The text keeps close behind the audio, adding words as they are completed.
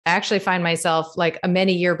actually find myself like a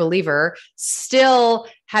many year believer, still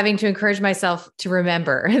having to encourage myself to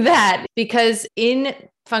remember that, because in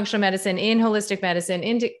functional medicine, in holistic medicine,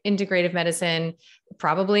 in integrative medicine,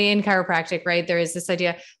 probably in chiropractic, right? There is this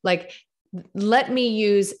idea like, let me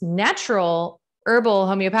use natural, herbal,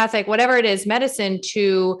 homeopathic, whatever it is, medicine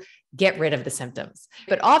to get rid of the symptoms.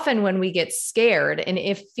 But often when we get scared, and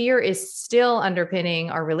if fear is still underpinning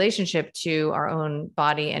our relationship to our own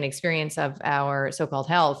body and experience of our so-called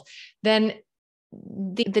health, then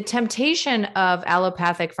the temptation of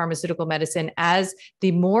allopathic pharmaceutical medicine as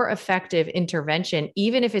the more effective intervention,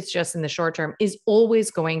 even if it's just in the short term, is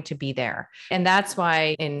always going to be there. And that's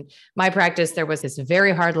why in my practice, there was this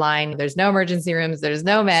very hard line. There's no emergency rooms, there's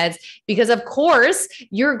no meds, because of course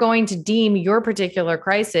you're going to deem your particular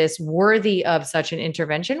crisis worthy of such an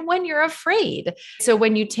intervention when you're afraid. So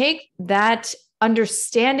when you take that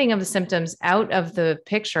understanding of the symptoms out of the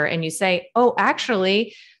picture and you say, oh,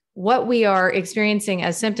 actually, what we are experiencing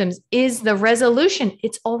as symptoms is the resolution.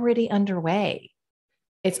 It's already underway.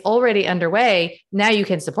 It's already underway. Now you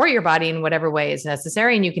can support your body in whatever way is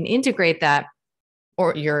necessary, and you can integrate that,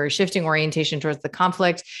 or your shifting orientation towards the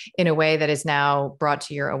conflict in a way that is now brought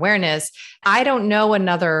to your awareness. I don't know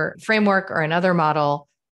another framework or another model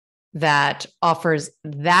that offers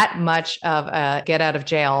that much of a get out of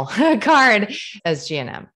jail card as GNM.